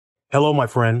Hello, my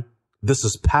friend. This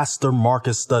is Pastor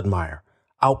Marcus Studmeyer,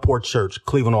 Outport Church,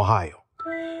 Cleveland, Ohio.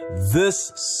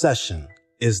 This session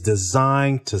is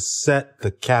designed to set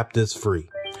the captives free.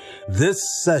 This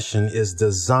session is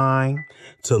designed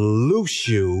to loose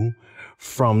you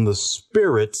from the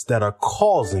spirits that are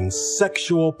causing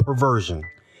sexual perversion.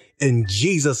 In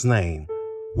Jesus' name,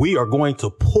 we are going to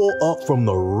pull up from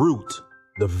the root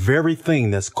the very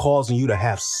thing that's causing you to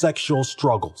have sexual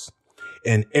struggles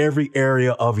in every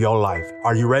area of your life.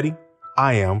 Are you ready?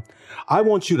 I am. I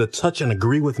want you to touch and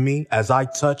agree with me as I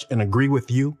touch and agree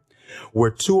with you.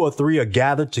 Where two or three are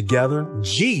gathered together,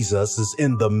 Jesus is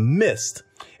in the midst,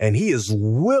 and he is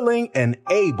willing and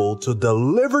able to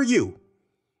deliver you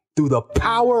through the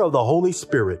power of the Holy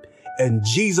Spirit. In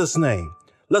Jesus' name,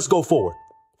 let's go forward.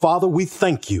 Father, we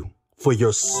thank you for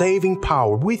your saving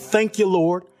power. We thank you,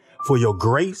 Lord, for your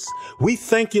grace. We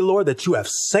thank you, Lord, that you have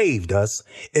saved us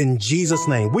in Jesus'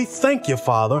 name. We thank you,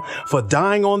 Father, for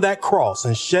dying on that cross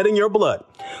and shedding your blood.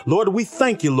 Lord, we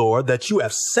thank you, Lord, that you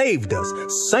have saved us,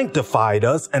 sanctified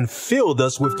us, and filled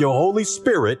us with your Holy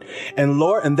Spirit. And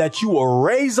Lord, and that you will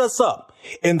raise us up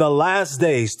in the last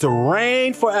days to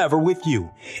reign forever with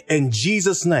you in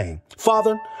Jesus' name.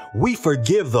 Father, we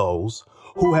forgive those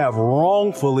who have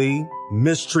wrongfully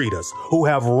mistreated us, who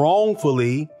have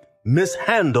wrongfully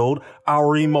mishandled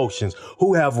our emotions,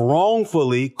 who have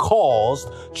wrongfully caused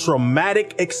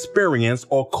traumatic experience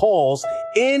or caused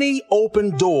any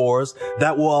open doors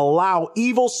that will allow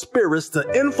evil spirits to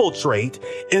infiltrate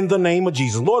in the name of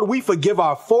Jesus. Lord, we forgive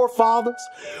our forefathers.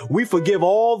 We forgive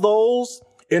all those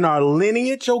in our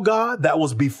lineage, oh God, that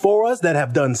was before us that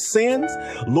have done sins.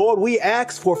 Lord, we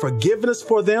ask for forgiveness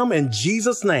for them in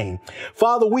Jesus' name.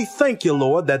 Father, we thank you,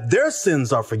 Lord, that their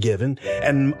sins are forgiven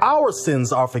and our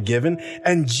sins are forgiven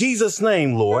in Jesus'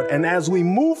 name, Lord. And as we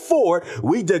move forward,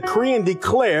 we decree and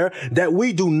declare that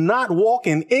we do not walk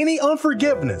in any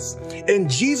unforgiveness in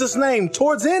Jesus' name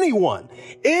towards anyone,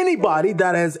 anybody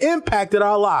that has impacted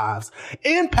our lives,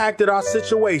 impacted our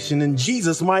situation in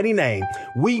Jesus' mighty name.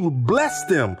 We bless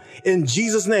them in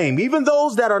Jesus' name. Even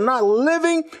those that are not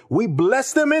living, we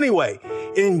bless them anyway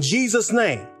in Jesus'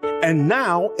 name. And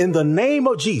now, in the name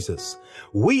of Jesus,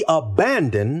 we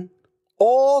abandon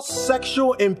all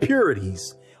sexual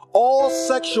impurities, all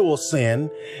sexual sin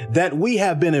that we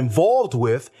have been involved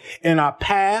with in our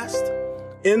past,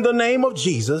 in the name of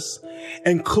Jesus,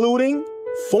 including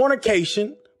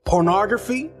fornication,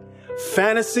 pornography,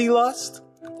 fantasy lust,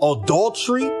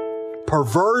 adultery,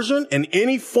 perversion in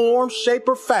any form, shape,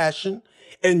 or fashion.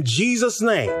 In Jesus'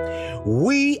 name,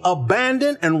 we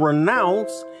abandon and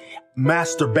renounce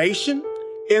masturbation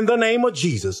in the name of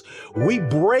Jesus. We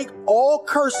break all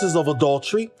curses of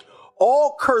adultery,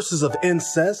 all curses of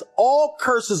incest, all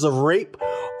curses of rape,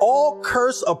 all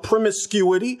curse of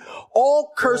promiscuity,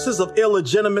 all curses of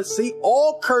illegitimacy,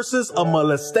 all curses of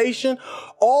molestation,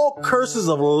 all curses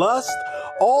of lust,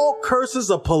 all curses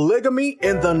of polygamy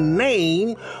in the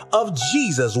name of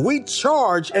Jesus. We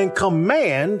charge and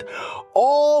command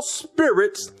all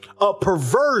spirits of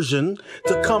perversion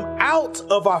to come out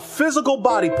of our physical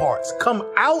body parts, come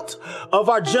out of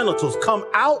our genitals, come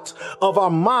out of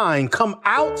our mind, come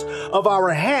out of our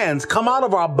hands, come out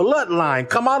of our bloodline,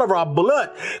 come out of our blood,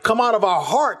 come out of our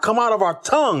heart, come out of our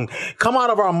tongue, come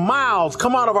out of our mouths,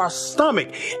 come out of our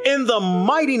stomach in the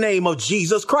mighty name of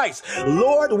Jesus Christ.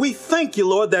 Lord, we thank you,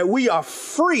 Lord, that we are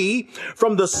free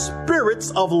from the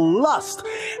spirits of lust.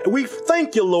 We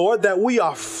thank you, Lord, that we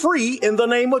are free in the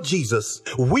name of Jesus.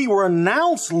 We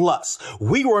renounce lust.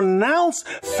 We renounce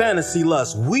fantasy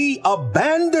lust. We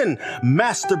abandon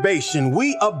masturbation.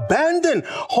 We abandon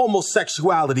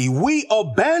homosexuality. We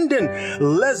abandon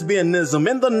lesbianism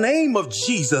in the name of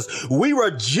Jesus. We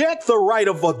reject the right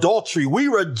of adultery. We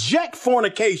reject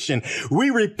fornication. We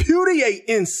repudiate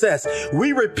incest.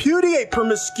 We repudiate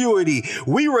promiscuity.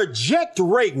 We reject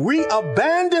rape. We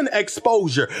abandon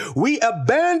exposure. We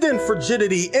abandon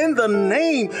frigidity in the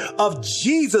name of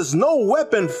Jesus. No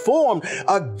weapon formed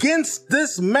against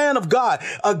this man of God,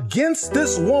 against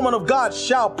this woman of God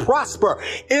shall prosper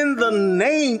in the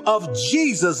name of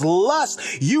Jesus.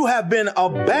 Lust, you have been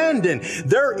abandoned.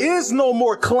 There is no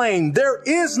more claim. There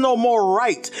is no more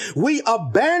right. We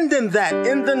abandon that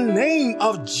in the name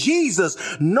of Jesus.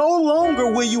 No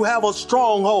longer will you have a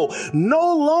stronghold.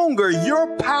 No longer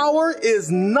your power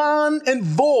is none and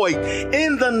void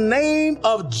in the name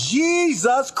of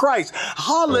Jesus Christ.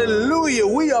 Hallelujah. Hallelujah.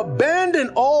 We abandon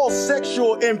all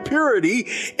sexual impurity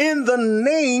in the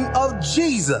name of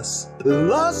Jesus.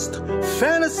 Lust,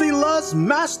 fantasy lust,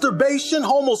 masturbation,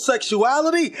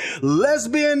 homosexuality,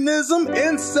 lesbianism,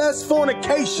 incest,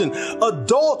 fornication,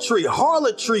 adultery,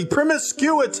 harlotry,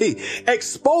 promiscuity,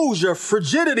 exposure,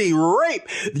 frigidity, rape.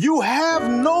 You have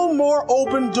no more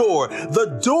open door.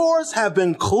 The doors have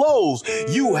been closed.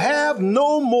 You have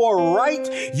no more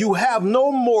right. You have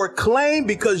no more claim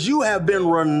because you have been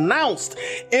renounced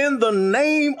in the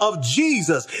name of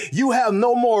Jesus. You have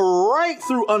no more right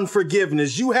through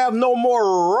unforgiveness. You have no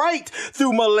more right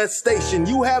through molestation.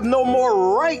 You have no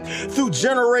more right through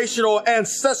generational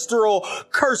ancestral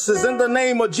curses in the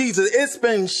name of Jesus. It's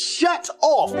been shut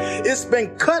off. It's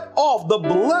been cut off. The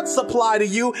blood supply to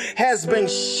you has been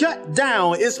shut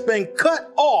down. It's been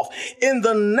cut off in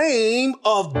the name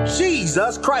of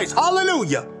Jesus Christ.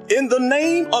 Hallelujah. In the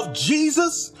name of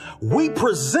Jesus, we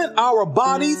present our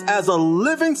bodies as a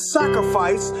living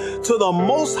sacrifice to the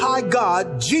Most High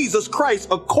God, Jesus Christ,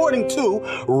 according to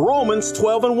Romans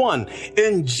 12:1.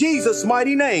 In Jesus'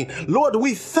 mighty name, Lord,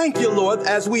 we thank you, Lord,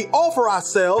 as we offer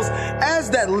ourselves as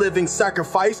that living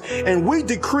sacrifice, and we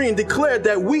decree and declare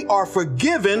that we are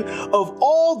forgiven of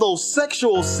all those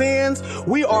sexual sins.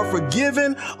 We are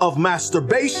forgiven of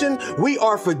masturbation. We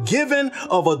are forgiven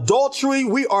of adultery.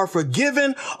 We are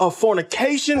forgiven of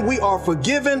fornication. We are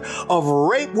forgiven of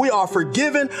rape. We are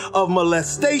forgiven of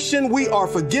molestation. We are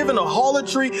forgiven of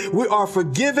harlotry. We are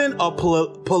forgiven of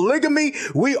polygamy.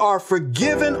 We are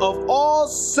forgiven of all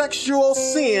sexual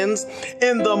sins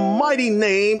in the mighty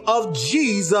name of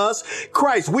Jesus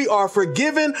Christ. We are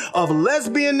forgiven of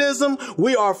lesbianism.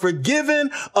 We are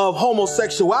forgiven of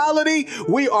homosexuality.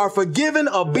 We are forgiven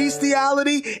of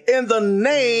bestiality in the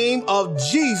name of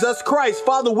Jesus Christ.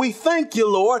 Father, we thank you,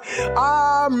 Lord.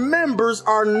 Our members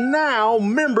are now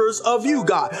members of you,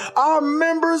 God. Our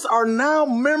members are now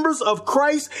members of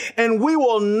Christ, and we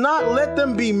will not let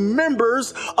them be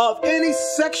members of any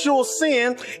sexual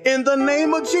sin in the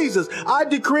name of Jesus. I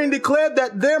decree and declare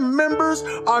that their members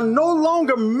are no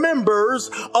longer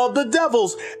members of the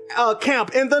devil's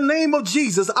camp in the name of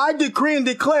Jesus. I decree and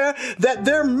declare that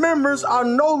their members are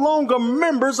no longer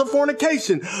members of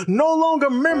fornication, no longer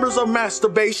members of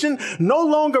masturbation, no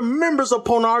longer members of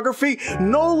pornography,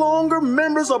 no longer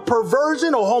members of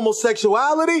perversion or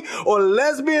homosexuality or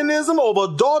lesbianism or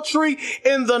adultery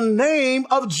in the name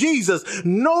of Jesus.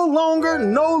 No longer,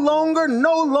 no longer,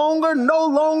 no longer, no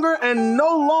longer, and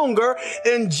no longer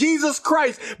in Jesus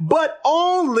Christ, but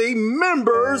only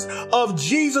members of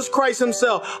Jesus Christ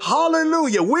himself.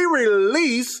 Hallelujah. We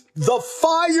release the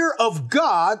fire of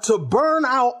God to burn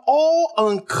out all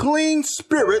unclean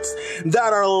spirits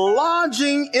that are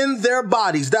lodging in their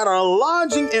bodies, that are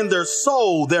lodging in their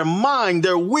soul, their mind,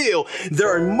 their will,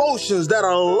 their emotions, that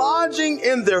are lodging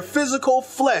in their physical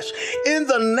flesh. In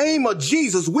the name of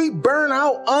Jesus, we burn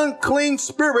out unclean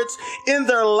spirits in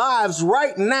their lives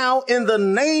right now. In the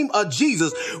name of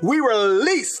Jesus, we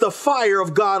release the fire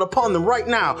of God upon them right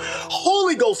now.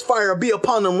 Holy Ghost fire be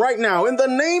upon them right now. In the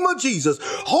name of Jesus,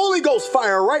 Holy Ghost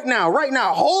fire right now, right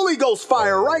now. Holy Ghost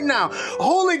fire right now.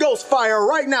 Holy Ghost fire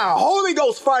right now. Holy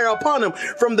Ghost fire upon them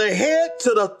from their head to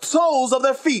the soles of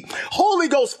their feet. Holy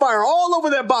Ghost fire all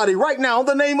over their body right now in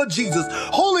the name of Jesus.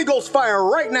 Holy Ghost fire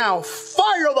right now.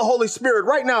 Fire of the Holy Spirit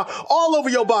right now all over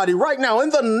your body right now in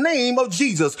the name of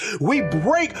Jesus. We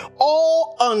break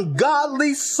all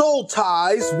ungodly soul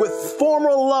ties with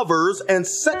former lovers and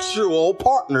sexual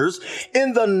partners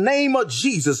in the name of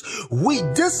Jesus. We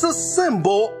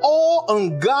disassemble all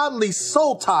ungodly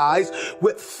soul ties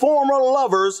with former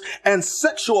lovers and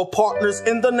sexual partners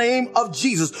in the name of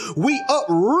Jesus. We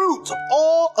uproot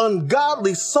all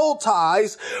ungodly soul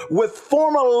ties with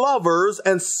former lovers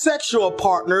and sexual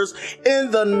partners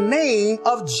in the name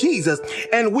of Jesus.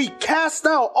 And we cast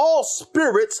out all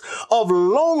spirits of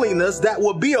loneliness that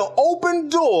will be an open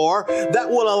door that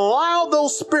will allow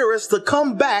those spirits to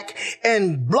come back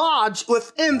and lodge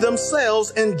within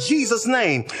themselves in Jesus'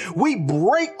 name. We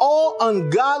break all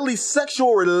ungodly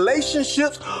sexual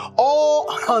relationships, all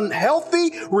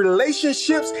unhealthy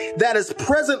relationships that is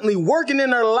presently working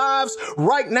in their lives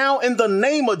right now in the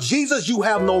name of Jesus. You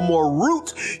have no more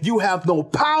root. You have no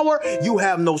power. You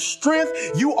have no strength.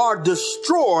 You are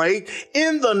destroyed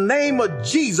in the name of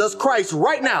Jesus Christ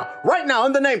right now. Right now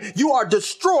in the name, you are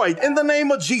destroyed in the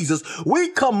name of Jesus. We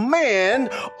command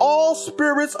all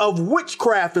spirits of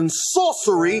witchcraft and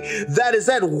sorcery that is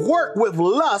at work with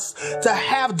lust to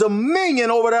have dominion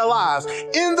over their lives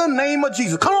in the name of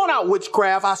Jesus. Come on out,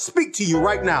 witchcraft. I speak to you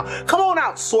right now. Come on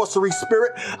out, sorcery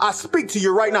spirit. I speak to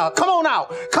you right now. Come on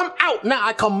out. Come out now.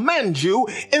 I command you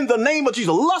in the name of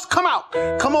Jesus. Lust, come out.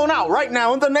 Come on out right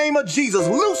now in the name of Jesus.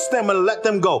 Loose them and let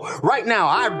them go. Right now,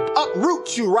 I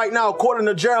uproot you right now according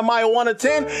to Jeremiah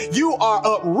 1:10. You are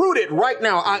uprooted right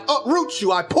now. I uproot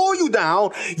you. I pull you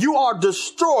down. You are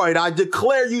destroyed. I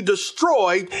declare you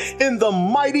destroyed in the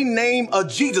mighty name of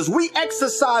Jesus. We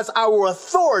exercise our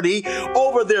authority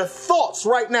over their thoughts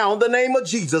right now in the name of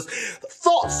Jesus.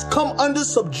 Thoughts come under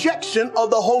subjection of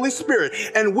the Holy Spirit,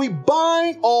 and we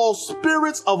bind all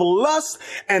spirits of lust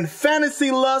and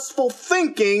fantasy lustful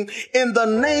thinking in the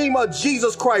name of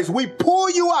Jesus Christ. We pull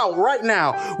you out right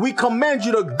now. We command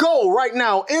you to go right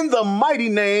now in the mighty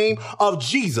name of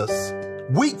Jesus.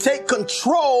 We take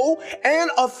control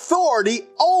and authority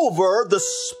over the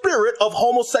spirit of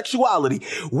homosexuality.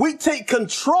 We take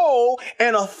control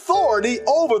and authority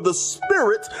over the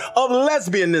spirit of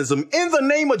lesbianism. In the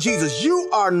name of Jesus, you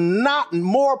are not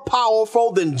more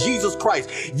powerful than Jesus Christ.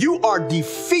 You are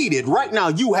defeated right now.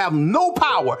 You have no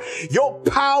power. Your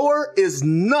power is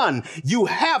none. You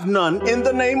have none in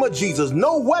the name of Jesus.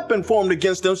 No weapon formed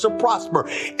against them shall prosper.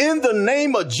 In the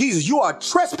name of Jesus, you are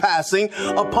trespassing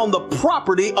upon the property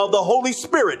of the Holy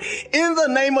Spirit. In the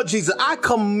name of Jesus, I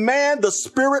command the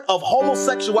spirit of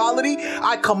homosexuality.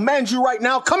 I command you right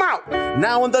now, come out.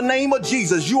 Now in the name of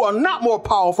Jesus, you are not more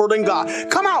powerful than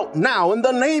God. Come out now in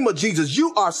the name of Jesus.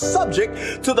 You are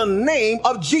subject to the name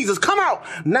of Jesus. Come out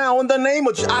now in the name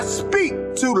of Jesus. I speak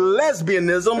to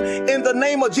lesbianism in the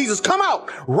name of Jesus. Come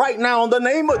out right now in the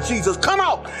name of Jesus. Come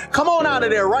out. Come on out of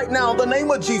there right now in the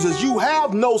name of Jesus. You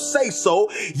have no say so.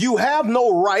 You have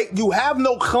no right. You have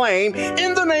no claim.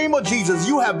 In the name of Jesus,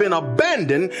 you have been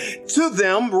abandoned to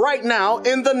them right now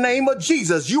in the name of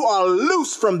Jesus. You are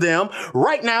loose from them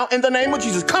right now in the name of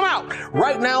Jesus. Come out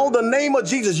right now in the name of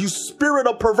Jesus. You spirit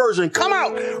of perversion, come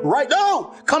out right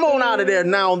now. Come on out of there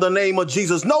now in the name of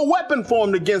Jesus. No weapon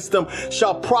formed against them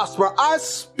shall prosper. I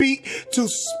speak to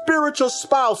spiritual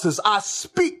spouses. I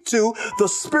speak to the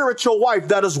spiritual wife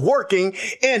that is working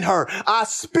in her. I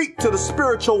speak to the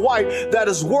spiritual wife that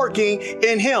is working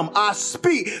in him. I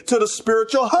speak to the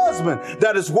spiritual husband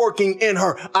that is working in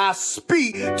her. I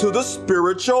speak to the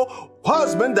spiritual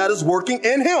husband that is working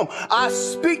in him. I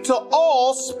speak to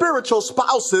all spiritual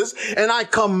spouses and I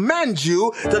command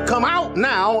you to come out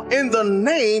now in the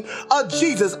name of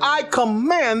Jesus. I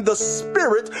command the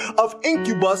spirit of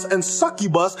incubus and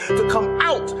succubus to come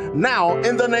out now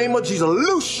in the name of Jesus.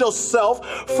 Loose yourself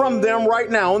from them right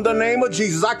now in the name of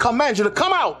Jesus. I command you to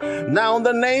come out now in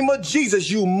the name of Jesus.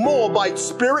 You Moabite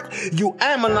spirit, you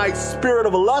Ammonite spirit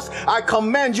of lust, I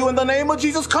command you in the name of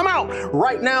Jesus, come out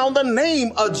right now in the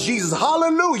name of Jesus.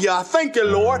 Hallelujah. I thank you,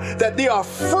 Lord, that they are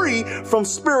free from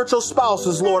spiritual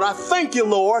spouses, Lord. I thank you,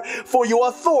 Lord, for your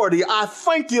authority. I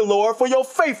thank you, Lord, for your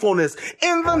faithfulness.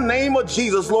 In the name of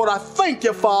Jesus, Lord, I thank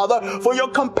you, Father, for your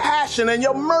compassion and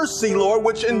your mercy, Lord,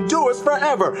 which endures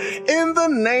forever. In the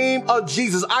name of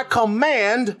Jesus, I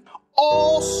command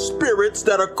all spirits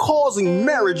that are causing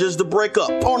marriages to break up.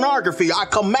 Pornography, I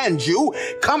command you,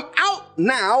 come out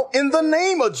now in the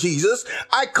name of Jesus.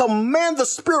 I command the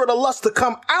spirit of lust to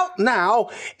come out now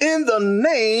in the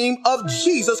name of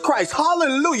Jesus Christ.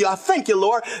 Hallelujah. I thank you,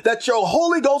 Lord, that your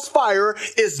Holy Ghost fire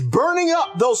is burning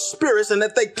up those spirits and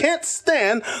that they can't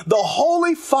stand the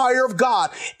holy fire of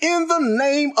God. In the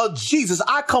name of Jesus,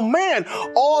 I command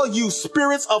all you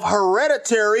spirits of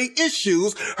hereditary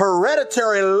issues,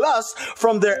 hereditary lust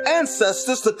from their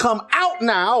ancestors to come out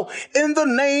now in the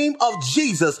name of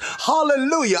Jesus.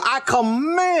 Hallelujah. I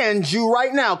command you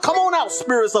right now. Come on out,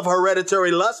 spirits of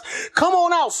hereditary lust. Come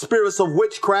on out, spirits of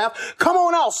witchcraft. Come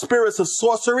on out, spirits of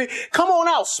sorcery. Come on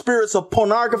out, spirits of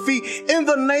pornography. In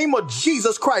the name of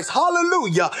Jesus Christ.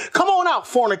 Hallelujah. Come on out,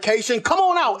 fornication. Come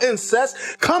on out,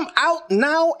 incest. Come out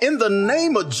now in the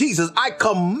name of Jesus. I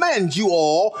command you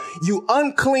all, you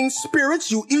unclean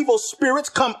spirits, you evil spirits,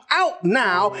 come out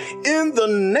now in the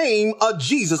name of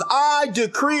Jesus. I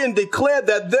decree and declare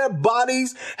that their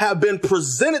bodies have been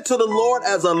presented to the Lord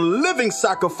as a living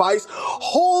sacrifice,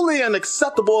 holy and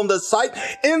acceptable in the sight.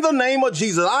 In the name of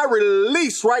Jesus, I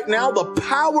release right now the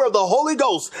power of the Holy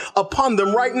Ghost upon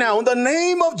them right now. In the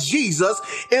name of Jesus,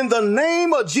 in the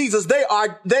name of Jesus, they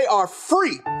are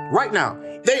free right now.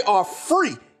 They are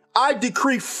free. I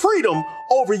decree freedom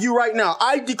over you right now.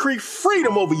 I decree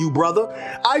freedom over you, brother.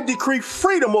 I decree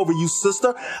freedom over you,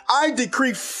 sister. I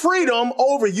decree freedom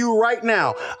over you right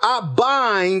now. I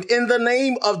bind in the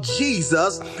name of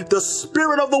Jesus the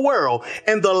spirit of the world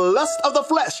and the lust of the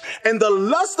flesh and the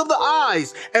lust of the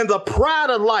eyes and the pride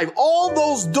of life. All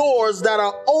those doors that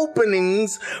are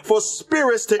openings for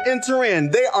spirits to enter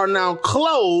in, they are now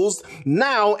closed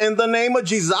now in the name of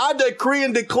Jesus. I decree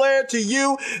and declare to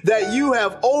you that you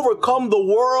have overcome the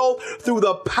world through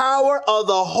the power of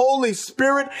the Holy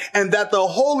Spirit, and that the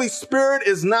Holy Spirit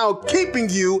is now keeping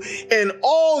you in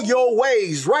all your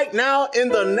ways right now in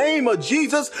the name of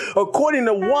Jesus, according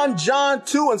to 1 John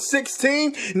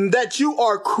 2:16, that you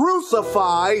are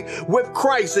crucified with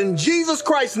Christ in Jesus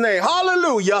Christ's name.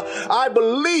 Hallelujah. I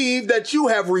believe that you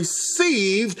have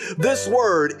received this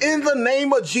word in the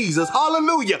name of Jesus.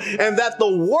 Hallelujah. And that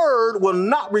the word will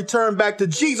not return back to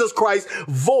Jesus Christ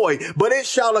void, but it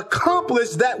shall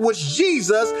accomplish that which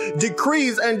Jesus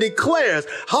decrees and declares.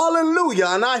 Hallelujah.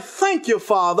 And I thank you,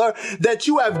 Father, that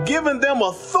you have given them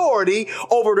authority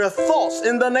over their thoughts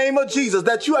in the name of Jesus,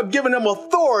 that you have given them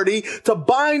authority to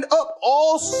bind up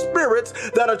all spirits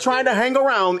that are trying to hang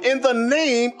around in the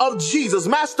name of Jesus.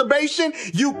 Masturbation,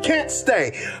 you can't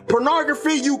stay.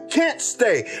 Pornography, you can't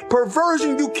stay.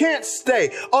 Perversion, you can't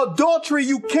stay. Adultery,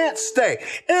 you can't stay.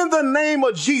 In the name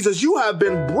of Jesus, you have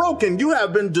been broken. You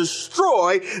have been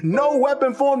destroyed. No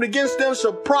weapon formed against them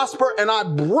shall prosper, and I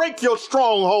break your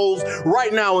strongholds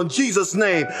right now in Jesus'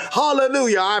 name.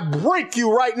 Hallelujah. I break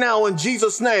you right now in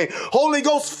Jesus' name. Holy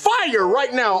Ghost fire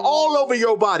right now all over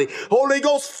your body. Holy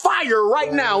Ghost fire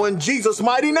right now in Jesus'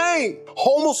 mighty name.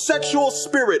 Homosexual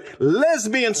spirit,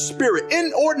 lesbian spirit,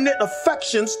 inordinate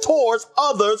affections towards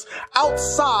others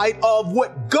outside of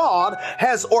what God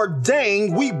has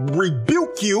ordained, we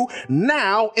rebuke you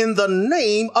now in the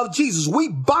name of Jesus. We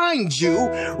bind you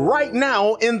right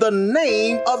now in the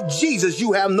name of Jesus.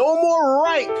 You have no more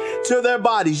right to their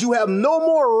bodies. You have no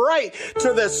more right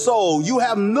to their soul. You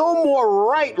have no more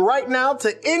right now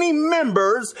to any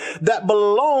members that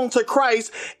belong to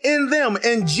Christ in them.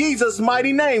 In Jesus'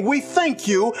 mighty name, we thank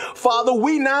you, Father.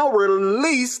 We now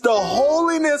release the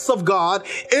holiness of God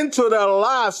into their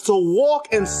lives to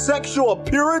walk in sexual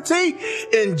purity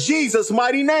in Jesus'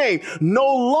 mighty name. No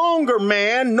longer,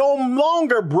 man, no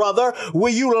longer, brother,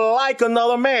 will you like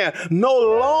another man. No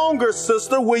longer,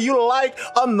 sister, will you like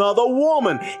another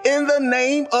woman. In the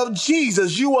name of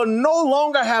Jesus, you will no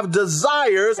longer have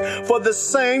desires for the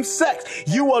same sex.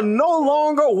 You will no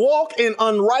longer walk in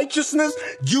unrighteousness.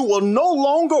 You will no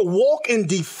longer walk in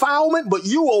defilement, but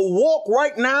you will walk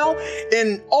right now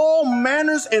in all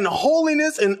manners in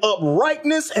holiness and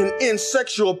uprightness and in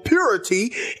sexual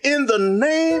purity in the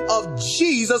name of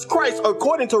Jesus Christ,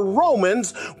 according to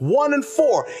Romans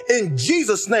 1:4. In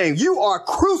Jesus' name, you are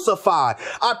crucified.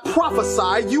 I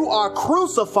prophesy you are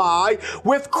crucified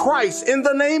with Christ in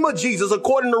the name of Jesus.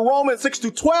 According to Romans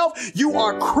 6:12, you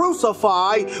are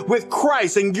crucified with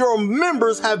Christ, and your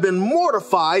members have been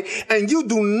mortified, and you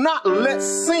do not let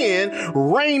sin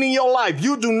reign in your life.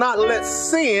 You do not let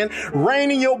sin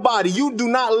reign in your body. You do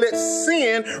not let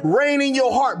sin reign in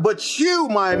your heart. But you,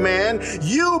 my man,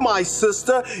 you, my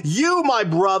sister, you, my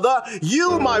brother,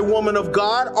 you, my woman of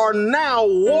God, are now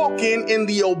walking in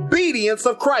the obedience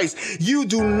of Christ. You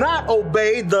do not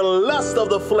obey the lust of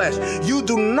the flesh. You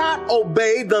do not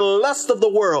obey the lust of the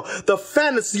world, the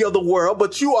fantasy of the world,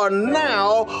 but you are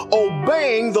now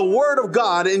obeying the word of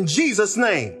God in Jesus'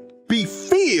 name. Be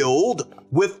filled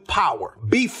with power.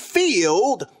 Be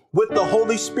filled with the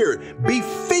Holy Spirit. Be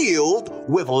filled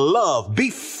with love. Be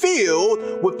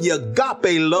filled with the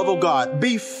agape love of God.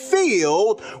 Be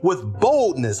filled with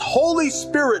boldness, Holy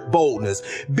Spirit boldness.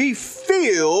 Be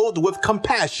filled with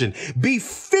compassion. Be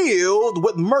filled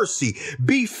with mercy.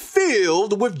 Be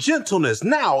filled with gentleness.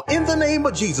 Now, in the name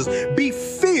of Jesus, be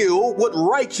filled with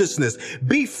righteousness.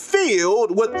 Be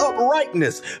filled with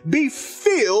uprightness. Be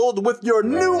filled with your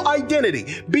new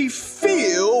identity. Be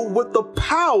filled with the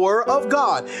power of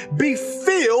God. Be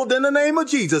filled in the name of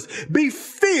Jesus. Be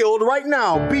filled right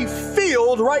now. Be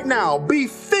filled right now. Be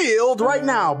filled right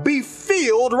now. Be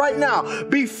filled right now.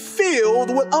 Be filled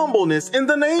with humbleness in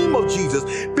the name of Jesus.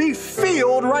 Be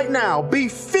filled right now. Be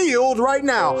filled right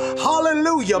now.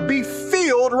 Hallelujah. Be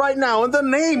filled right now in the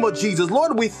name of Jesus.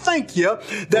 Lord, we thank you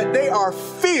that they are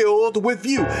filled with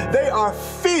you. They are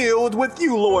filled with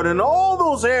you, Lord. In all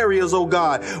those areas, oh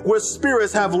God, where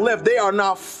spirits have left, they are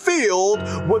now filled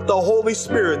with the Holy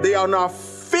Spirit. They are now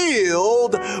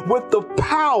filled with the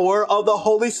power of the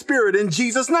Holy Spirit in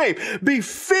Jesus' name. Be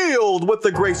filled with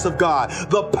the grace of God,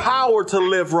 the power to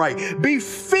live right. Be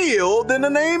filled in the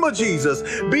name of Jesus.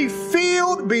 Be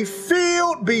filled, be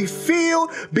filled, be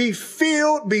filled, be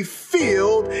filled, be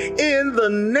filled in the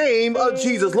name of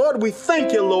Jesus. Lord, we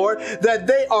thank you, Lord, that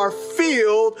they are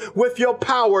filled with your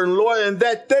power, Lord, and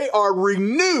that they are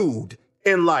renewed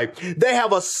in life. They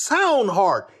have a sound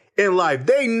heart in life.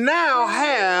 They now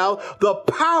have the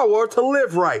power to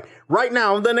live right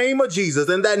now in the name of Jesus,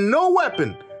 and that no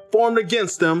weapon formed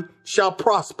against them shall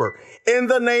prosper in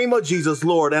the name of Jesus,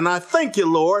 Lord. And I thank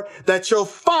you, Lord, that your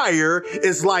fire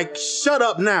is like shut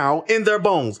up now in their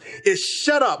bones. It's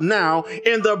shut up now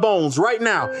in their bones right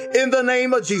now in the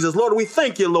name of Jesus. Lord, we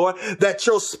thank you, Lord, that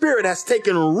your spirit has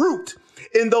taken root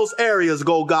in those areas,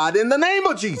 go God, in the name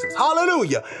of Jesus.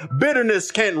 Hallelujah.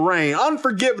 Bitterness can't reign.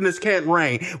 Unforgiveness can't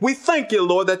reign. We thank you,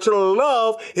 Lord, that your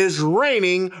love is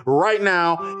reigning right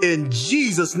now in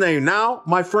Jesus' name. Now,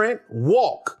 my friend,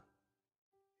 walk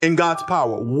in God's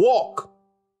power. Walk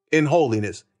in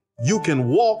holiness. You can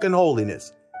walk in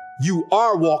holiness. You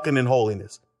are walking in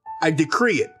holiness. I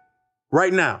decree it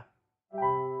right now.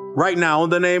 Right now, in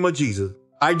the name of Jesus.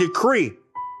 I decree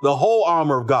the whole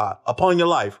armor of God upon your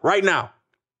life right now.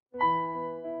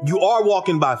 You are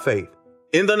walking by faith.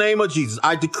 In the name of Jesus,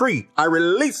 I decree, I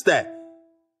release that.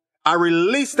 I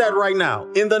release that right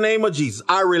now. In the name of Jesus,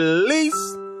 I release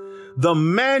the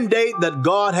mandate that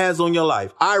God has on your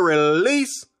life. I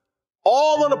release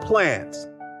all of the plans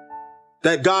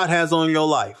that God has on your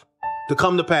life to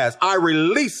come to pass. I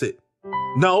release it.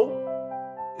 No,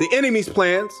 the enemy's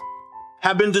plans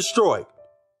have been destroyed.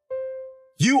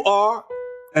 You are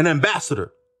an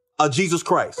ambassador of Jesus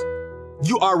Christ.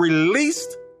 You are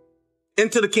released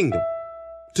into the kingdom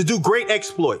to do great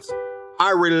exploits.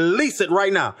 I release it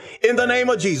right now in the name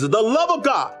of Jesus. The love of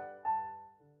God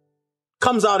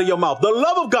comes out of your mouth. The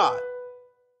love of God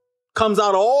comes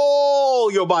out of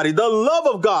all your body. The love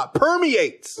of God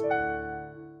permeates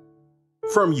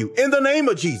from you in the name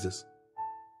of Jesus.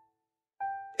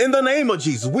 In the name of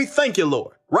Jesus, we thank you,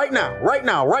 Lord. Right now, right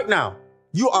now, right now,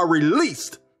 you are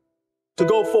released to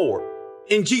go forward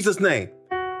in Jesus' name.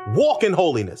 Walk in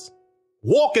holiness.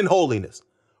 Walk in holiness.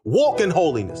 Walk in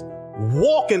holiness.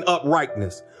 Walk in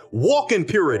uprightness. Walk in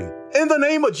purity. In the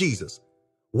name of Jesus.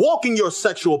 Walk in your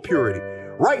sexual purity.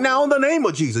 Right now, in the name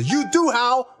of Jesus, you do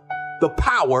have the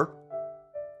power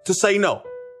to say no.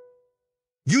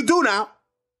 You do now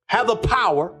have the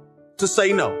power to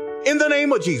say no. In the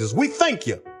name of Jesus, we thank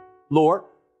you, Lord,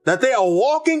 that they are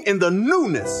walking in the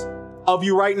newness of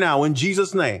you right now. In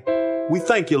Jesus' name, we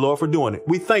thank you, Lord, for doing it.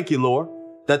 We thank you, Lord,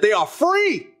 that they are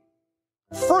free.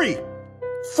 Free.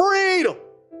 Freedom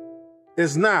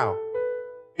is now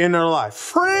in their life.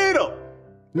 Freedom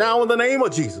now in the name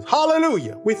of Jesus.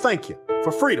 Hallelujah. We thank you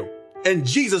for freedom in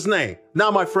Jesus' name.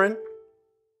 Now, my friend,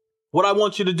 what I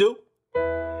want you to do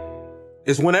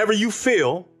is whenever you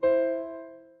feel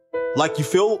like you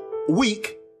feel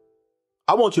weak,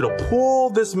 I want you to pull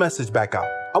this message back out.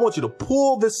 I want you to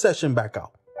pull this session back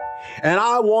out. And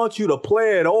I want you to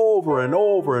play it over and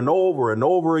over and over and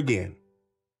over again.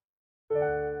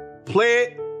 Play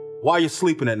it while you're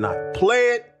sleeping at night.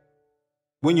 Play it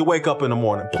when you wake up in the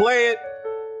morning. Play it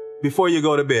before you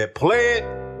go to bed. Play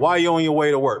it while you're on your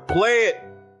way to work. Play it.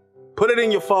 Put it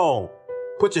in your phone.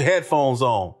 Put your headphones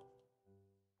on.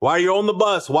 While you're on the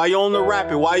bus, while you're on the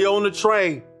rapid, while you're on the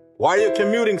train, while you're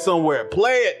commuting somewhere.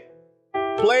 Play it.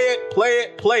 Play it, play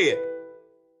it, play it.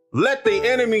 Let the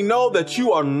enemy know that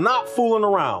you are not fooling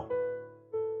around.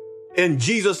 In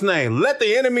Jesus' name, let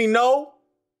the enemy know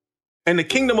and the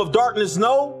kingdom of darkness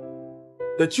know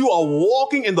that you are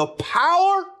walking in the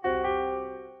power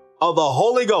of the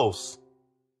Holy Ghost.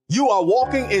 You are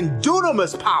walking in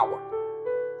dunamis power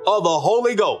of the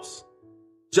Holy Ghost.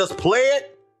 Just play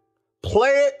it, play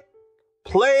it,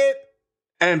 play it,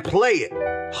 and play it.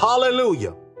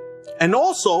 Hallelujah. And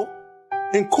also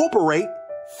incorporate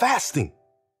fasting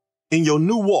in your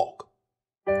new walk.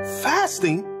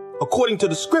 Fasting, according to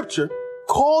the scripture,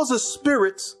 causes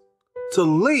spirits to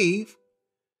leave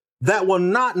that will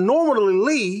not normally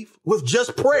leave with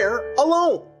just prayer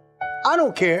alone. I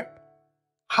don't care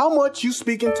how much you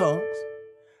speak in tongues.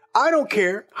 I don't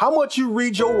care how much you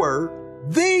read your word.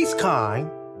 These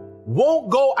kind won't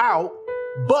go out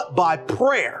but by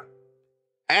prayer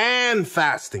and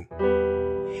fasting.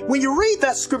 When you read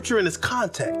that scripture in its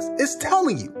context, it's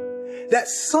telling you that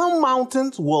some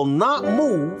mountains will not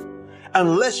move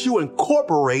unless you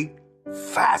incorporate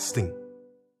fasting.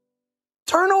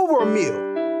 Turn over a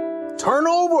meal. Turn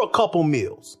over a couple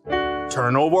meals.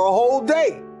 Turn over a whole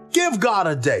day. Give God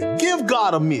a day. Give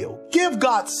God a meal. Give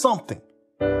God something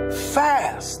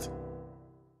Fast.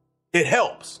 It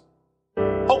helps.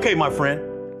 Okay, my friend.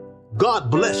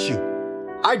 God bless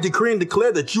you. I decree and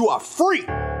declare that you are free.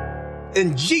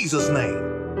 In Jesus' name,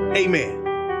 amen.